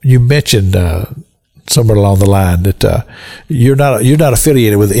 you mentioned somewhere along the line that you're not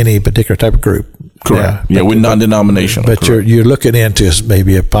affiliated with any particular type of group. Correct. We're non-denominational. But you're looking into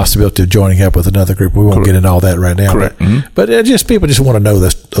maybe a possibility of joining up with another group. We won't get into all that right now. Correct. But just people just want to know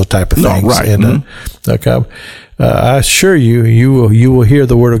those type of things. Right. And, I assure you will hear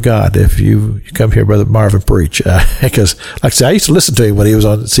the word of God if you come here, Brother Marvin, preach. Because, like I said, I used to listen to him when he was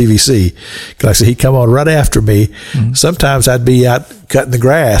on CVC. Like I said, he'd come on right after me. Mm-hmm. Sometimes I'd be out cutting the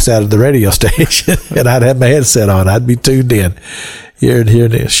grass out of the radio station, and I'd have my headset on. I'd be tuned in. here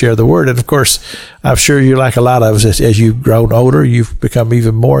to share the word. And of course, I'm sure you're like a lot of us. As you've grown older, you've become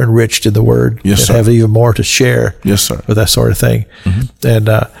even more enriched in the word. Yes, and sir. have even more to share. Yes, sir. With that sort of thing. And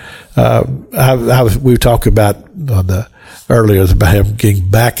we talked about on the earlier about him getting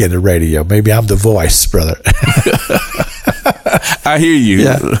back into radio. Maybe I'm the voice, brother. I hear you.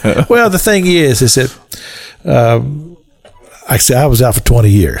 Yeah. Well, the thing is that I said I was out for 20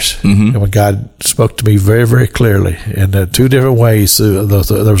 years, and when God spoke to me very, very clearly in two different ways, there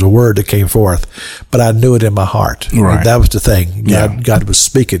was a word that came forth, but I knew it in my heart. Right. And that was the thing. God was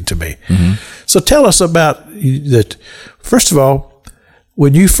speaking to me. So tell us about that. First of all,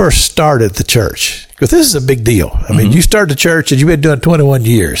 when you first started the church, because this is a big deal. I mean, you started the church and you've been doing 21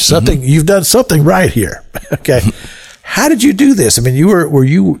 years. You've done something right here. Okay. How did you do this? I mean, were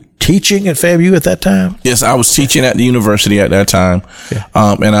you teaching at FAMU at that time? Yes, I was teaching at the university at that time. Okay.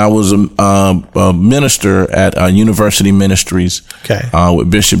 And I was a minister at University Ministries. Okay. With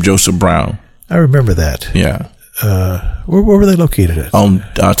Bishop Joseph Brown. I remember that. Yeah. Where were they located at? On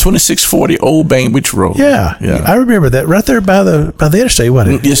 2640 Old Bainbridge Road. Yeah. I remember that right there by the interstate,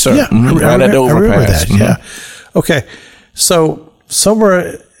 wasn't it? Yes, sir. Yeah, Right at the overpass. I remember that. Yeah. Okay. So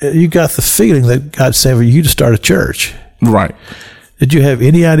somewhere you got the feeling that God said for you to start a church. Right. Did you have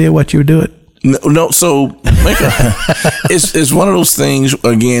any idea what you were doing? No. So it's one of those things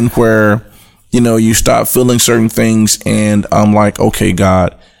again where you start feeling certain things, and I'm like, okay,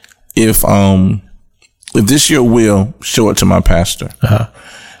 God, if this your will, show it to my pastor.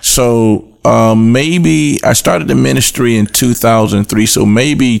 So maybe I started the ministry in 2003. So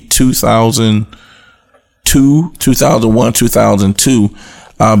maybe 2002, 2001, 2002,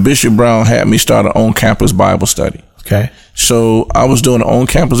 Bishop Brown had me start an on-campus Bible study. Okay. So I was doing an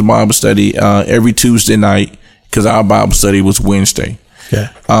on-campus Bible study every Tuesday night because our Bible study was Wednesday. Okay.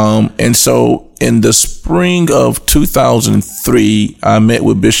 And so in the spring of 2003, I met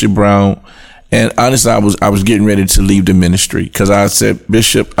with Bishop Brown. And honestly, I was getting ready to leave the ministry because I said,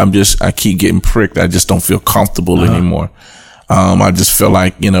 Bishop, I keep getting pricked. I just don't feel comfortable anymore. I just feel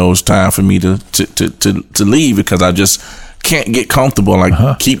like, it's time for me to leave because I just can't get comfortable.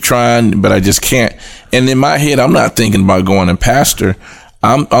 Like keep trying, but I just can't. And in my head, I'm not thinking about going and pastor.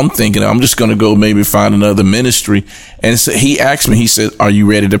 I'm thinking I'm just going to go maybe find another ministry. And so he asked me, he said, are you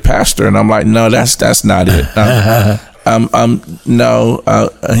ready to pastor? And I'm like, no, that's not it.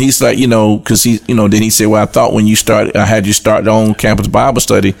 He's like, cause then he said, well, I thought when I had you start the on campus Bible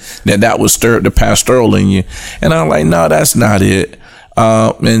study that would stir the pastoral in you. And I'm like, no, that's not it.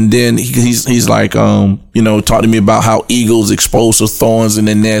 And then he's like, talk to me about how eagles expose the thorns in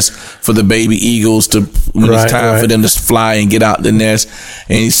the nest for the baby eagles when it's time for them to fly and get out the nest.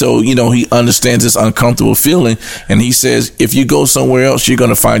 And so, he understands this uncomfortable feeling. And he says, if you go somewhere else, you're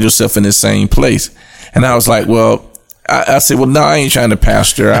going to find yourself in the same place. And I was like, well, I said, well, no, I ain't trying to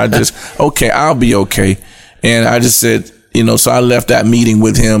pastor. I just, okay, I'll be okay. And I just said, so I left that meeting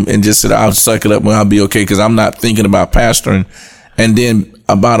with him and just said, I'll suck it up and I'll be okay because I'm not thinking about pastoring. And then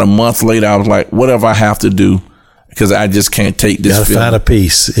about a month later, I was like, whatever I have to do, because I just can't take this. Gotta find a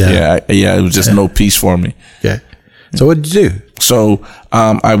peace. Yeah. It was just no peace for me. Yeah. So what did you do? So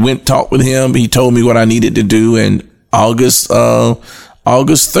I went talked with him. He told me what I needed to do. And August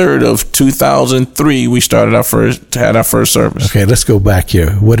 3rd of 2003, we had our first service. Okay, let's go back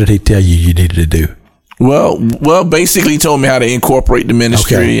here. What did he tell you needed to do? Well, basically he told me how to incorporate the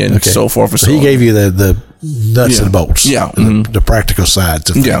ministry and so forth. So he gave you the nuts and bolts. Yeah. The practical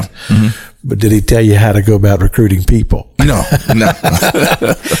sides of things. Yeah. But did he tell you how to go about recruiting people? No.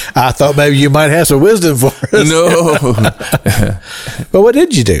 I thought maybe you might have some wisdom for us. No. But what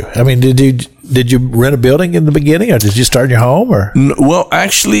did you do? I mean, did you rent a building in the beginning, or did you start in your home? Or well,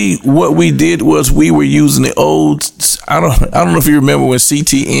 actually, what we did was we were using the old. I don't know if you remember when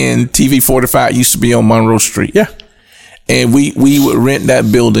CTN TV 45 used to be on Monroe Street. Yeah. And we would rent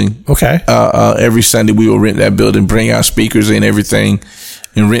that building. Okay. Every Sunday we would rent that building, bring our speakers and everything,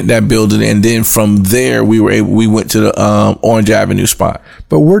 and rent that building. And then from there we went to the Orange Avenue spot.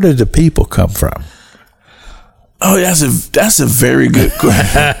 But where did the people come from? Oh, that's a very good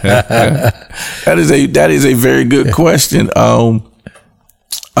question. That is a very good question.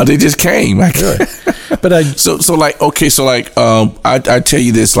 They just came. But I tell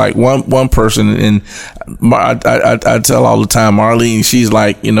you this, like one person, and I tell all the time, Marlene, she's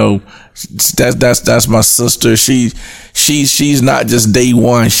like, that's my sister. She's not just day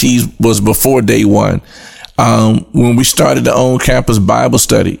one. She was before day one. When we started the on campus Bible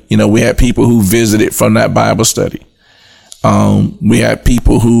study, we had people who visited from that Bible study. We had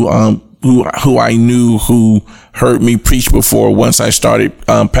people who I knew who heard me preach before. Once I started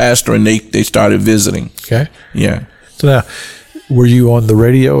pastoring, they started visiting. Okay. Yeah. So now, Were you on the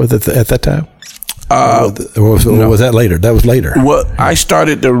radio at that time? Or was that later? That was later. Well, I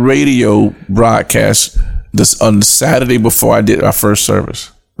started the radio broadcast on the Saturday before I did our first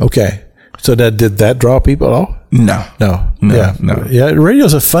service. Okay. So did that draw people at all? No. Yeah,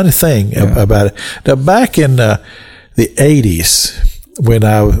 radio's a funny thing about it. Now, back in the 80s, when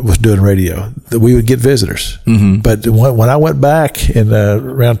I was doing radio, we would get visitors. Mm-hmm. But when I went back in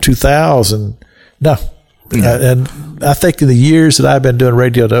around 2000, no. And I think in the years that I've been doing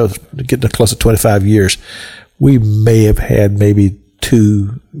radio, getting close to 25 years, we may have had maybe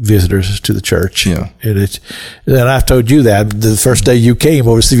 2 visitors to the church. Yeah. And I've told you that the first day you came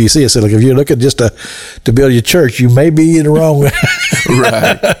over to CVC, I said, look, if you're looking just to build your church, you may be in the wrong.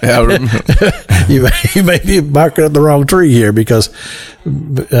 Right. Yeah, I remember. you may be barking up the wrong tree here, because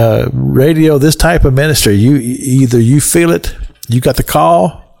radio, this type of ministry, either you feel it, you got the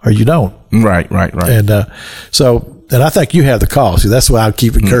call, or you don't. Right. And and I think you have the call. See, that's why I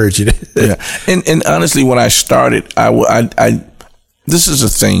keep encouraging it. Yeah. And honestly, when I started, I this is a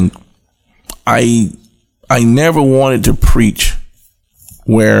thing. I never wanted to preach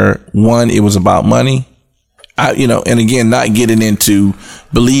where, one, it was about money. And again, not getting into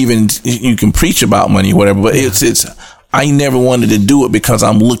believing you can preach about money or whatever, but it's I never wanted to do it because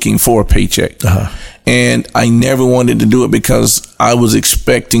I'm looking for a paycheck. Uh-huh. And I never wanted to do it because I was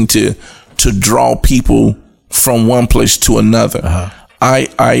expecting to draw people from one place to another. Uh-huh.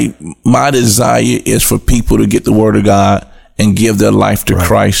 My desire is for people to get the word of God and give their life to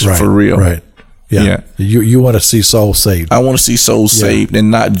Christ for real. Right. Yeah. You want to see souls saved. I want to see souls saved, and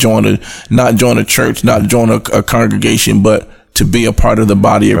not join a church, not join a congregation, but to be a part of the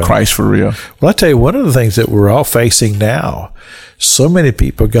body of Christ for real. Well, I tell you, one of the things that we're all facing now, so many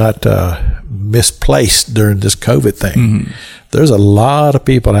people got misplaced during this COVID thing. Mm-hmm. There's a lot of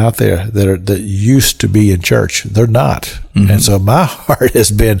people out there that used to be in church. They're not. Mm-hmm. And so my heart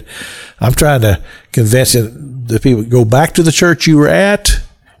has been, I'm trying to convince the people, go back to the church you were at.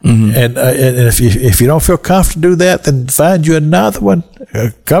 Mm-hmm. And if you don't feel comfortable to do that, then find you another one.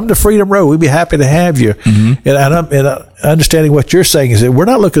 Come to Freedom Road. We'd be happy to have you. Mm-hmm. And understanding what you're saying is that we're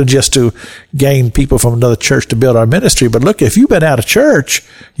not looking just to gain people from another church to build our ministry, but look, if you've been out of church,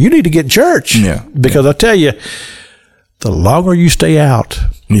 you need to get in church. Yeah. Because I tell you, the longer you stay out,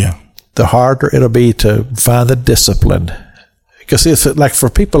 the harder it'll be to find the discipline. Because it's like for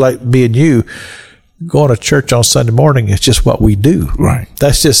people like me and you, going to church on Sunday morning is just what we do. Right.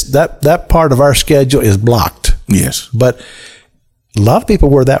 That's just that part of our schedule is blocked. Yes. But a lot of people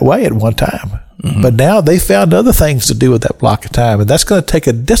were that way at one time. Mm-hmm. But now they found other things to do with that block of time. And that's going to take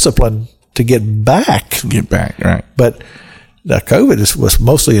a discipline to get back. Right. But now COVID was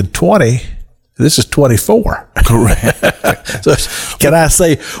mostly in 20. This is 24. Correct. So can I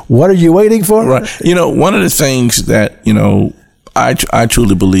say, what are you waiting for? Right. One of the things that, I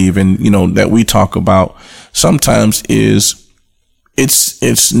truly believe in, that we talk about sometimes is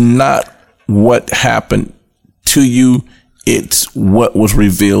it's not what happened to you. It's what was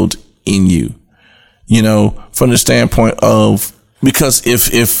revealed in you, from the standpoint of, because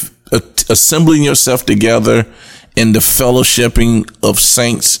if assembling yourself together and the fellowshipping of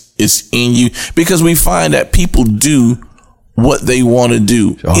saints is in you, because we find that people do what they want to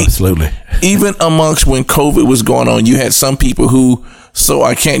do. Oh, absolutely. Even amongst when COVID was going on, you had some people who, so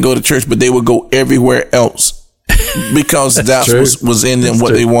I can't go to church, but they would go everywhere else because that's what was in them,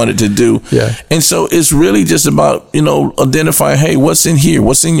 what they wanted to do. Yeah. And so it's really just about, identifying, hey, what's in here?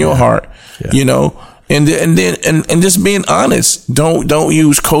 What's in your heart? Yeah. And just being honest. Don't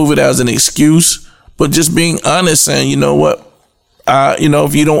use COVID as an excuse, but just being honest, saying, you know what,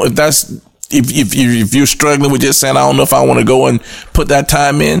 if you're struggling with just saying, I don't know if I want to go and put that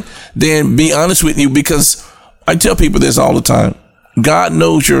time in, then be honest with you, because I tell people this all the time. God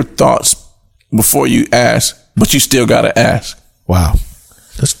knows your thoughts before you ask, but you still got to ask. Wow.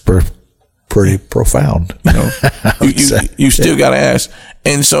 That's pretty profound. You still got to ask.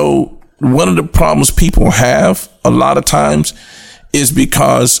 And so one of the problems people have a lot of times is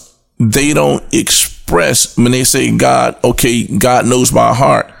because they don't express when they say God knows my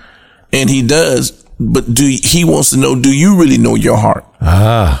heart. And he does, but he wants to know, do you really know your heart?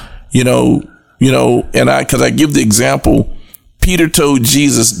 Cause I give the example, Peter told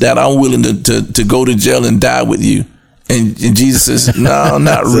Jesus that I'm willing to go to jail and die with you. And Jesus says, no,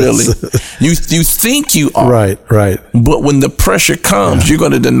 not really. You think you are. Right. But when the pressure comes, you're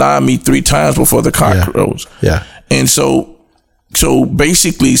going to deny me 3 times before the cock crows. Yeah. And so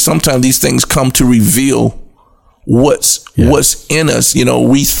basically sometimes these things come to reveal what's in us.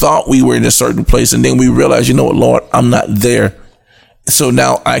 We thought we were in a certain place, and then we realize, Lord, I'm not there. So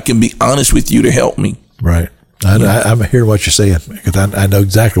now I can be honest with you to help me. Right. I'm hearing what you're saying because I know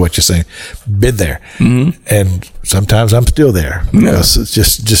exactly what you're saying. Been there, and sometimes I'm still there. Because it's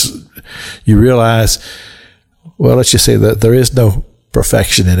just you realize. Well, let's just say that there is no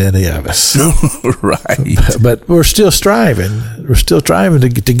perfection in any of us, right? But we're still striving. We're still striving to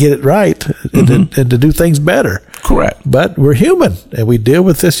get it right and to do things better. Correct. But we're human, and we deal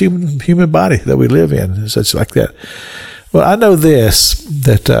with this human body that we live in, such like that. Well, I know this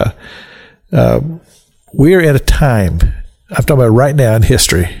that. We're in a time, I'm talking about right now in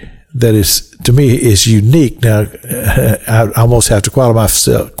history, that is, to me, is unique. Now, I almost have to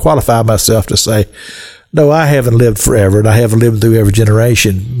qualify myself to say, no, I haven't lived forever, and I haven't lived through every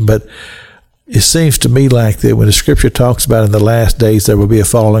generation. But it seems to me like that when the Scripture talks about in the last days there will be a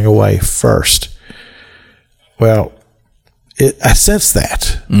falling away first. Well, I sense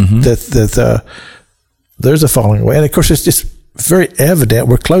that, that there's a falling away. And, of course, it's just very evident.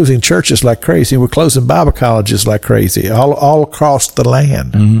 We're closing churches like crazy. We're closing Bible colleges like crazy all across the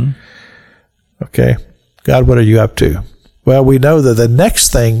land. Okay. God, what are you up to? Well, we know that the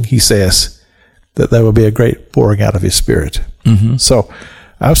next thing he says, that there will be a great pouring out of his Spirit. So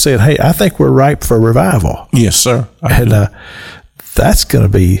I was saying, hey, I think we're ripe for revival. Yes, sir. And that's going to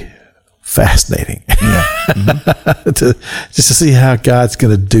be fascinating. Just to see how God's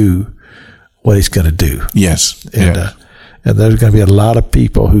going to do what he's going to do. Yes. And there's going to be a lot of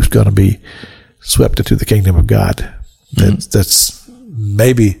people who's going to be swept into the kingdom of God that's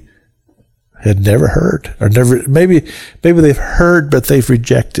maybe had never heard or maybe they've heard, but they've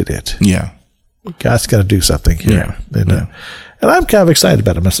rejected it. Yeah. God's going to do something here. And I'm kind of excited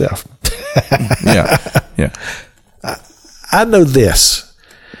about it myself. I know this,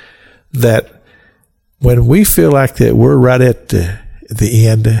 that when we feel like that we're right at the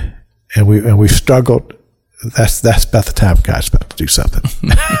end and we've struggled, that's about the time God's about to do something.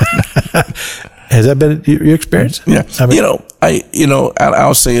 Has that been your experience? Yeah. I mean,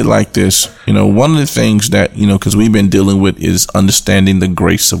 I'll say it like this. One of the things that, because we've been dealing with is understanding the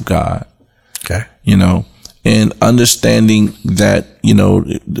grace of God. Okay. And understanding that,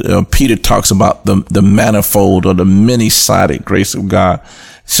 Peter talks about the manifold or the many-sided grace of God.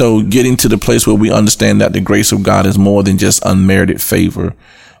 So getting to the place where we understand that the grace of God is more than just unmerited favor,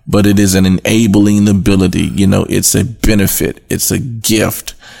 but it is an enabling ability. It's a benefit. It's a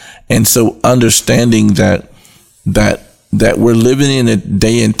gift. And so understanding that we're living in a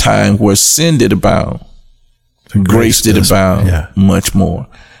day and time where sin did abound, grace did abound much more.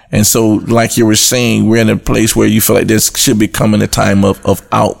 And so, like you were saying, we're in a place where you feel like this should be coming a time of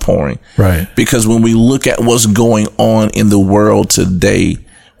outpouring. Right. Because when we look at what's going on in the world today,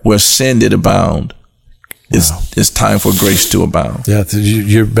 where sin did abound, it's time for grace to abound. Yeah,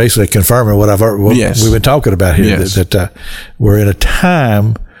 you're basically confirming what we've been talking about here. Yes. That we're in a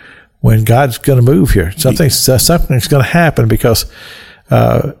time when God's going to move here. Something's going to happen because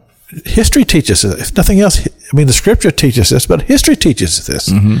history teaches us. If nothing else, the Scripture teaches this, but history teaches us this.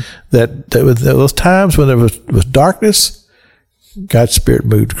 That those times when there was darkness, God's Spirit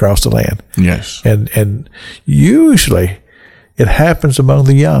moved across the land. Yes, and usually it happens among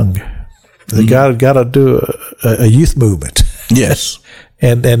the young. God got to do a youth movement. Yes.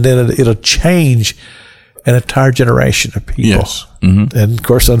 and then it'll change an entire generation of people. Yes. And of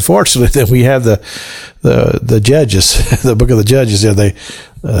course, unfortunately, then we have the Judges, the book of the Judges there. They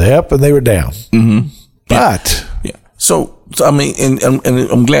up and they were down. But so I mean, and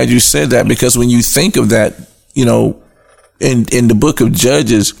I'm glad you said that, because when you think of that, in the book of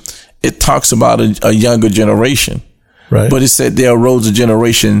Judges, it talks about a younger generation. Right. But it said there arose a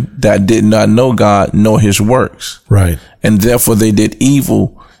generation that did not know God nor his works. Right. And therefore they did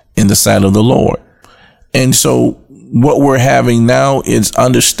evil in the sight of the Lord. And so what we're having now is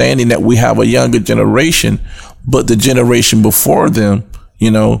understanding that we have a younger generation, but the generation before them,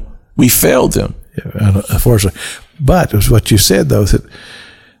 we failed them. Yeah, unfortunately. But it was what you said, though,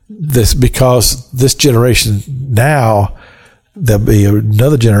 that because this generation now, there'll be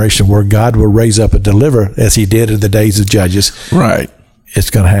another generation where God will raise up and deliver, as he did in the days of Judges. Right. It's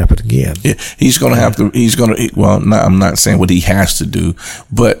going to happen again. Yeah, he's going to have to, I'm not saying what he has to do,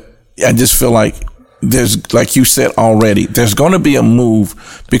 but I just feel like there's, like you said already, there's going to be a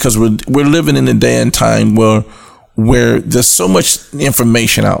move, because we're living in a day and time where there's so much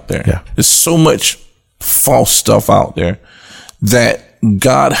information out there. Yeah. There's so much false stuff out there that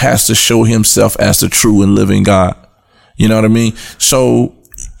God has to show himself as the true and living God. You know what I mean? So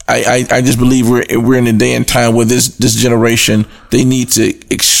I just believe we're in a day and time where this generation, they need to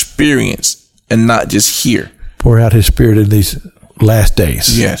experience and not just hear. Pour out his Spirit in these last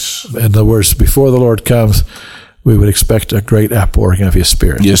days. Yes. In other words, before the Lord comes, we would expect a great outpouring of His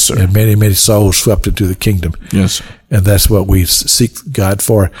Spirit. Yes, sir. And many, many souls swept into the kingdom. Yes, sir. And that's what we seek God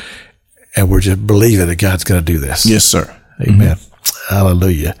for. And we're just believing that God's going to do this. Yes, sir. Amen.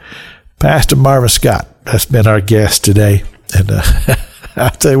 Hallelujah. Pastor Marvin Scott, that's been our guest today. And I'll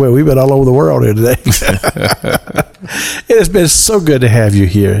tell you what, we've been all over the world here today. It has been so good to have you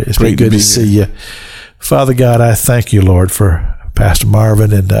here. It's been good to see you. Father God, I thank you, Lord, for Pastor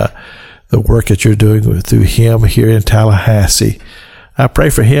Marvin and the work that you're doing through him here in Tallahassee. I pray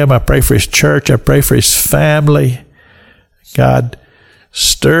for him. I pray for his church. I pray for his family. God,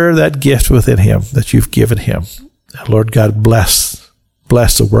 stir that gift within him that you've given him. Lord God, bless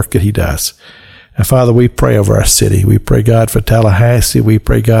the work that he does. And Father, we pray over our city. We pray, God, for Tallahassee. We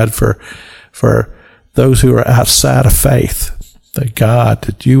pray, God, for those who are outside of faith. That God,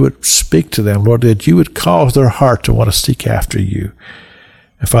 that you would speak to them, Lord, that you would cause their heart to want to seek after you.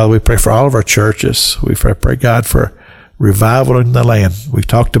 And Father, we pray for all of our churches. We pray, God, for revival in the land. We've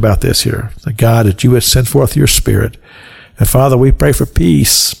talked about this here. That God, that you would send forth your Spirit. And Father, we pray for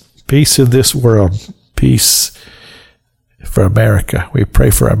peace in this world, peace for America. We pray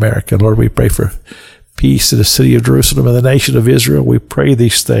for America. Lord, we pray for peace in the city of Jerusalem and the nation of Israel. We pray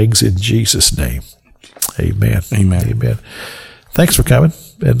these things in Jesus' name. Amen. Amen. Amen. Thanks for coming.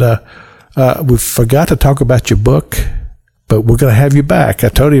 And we forgot to talk about your book, but we're going to have you back. I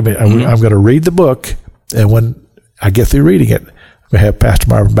told him I'm going to read the book, and when I get through reading it, I'm going to have Pastor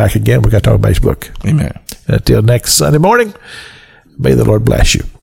Marvin back again. We're going to talk about his book. Amen. And until next Sunday morning, may the Lord bless you.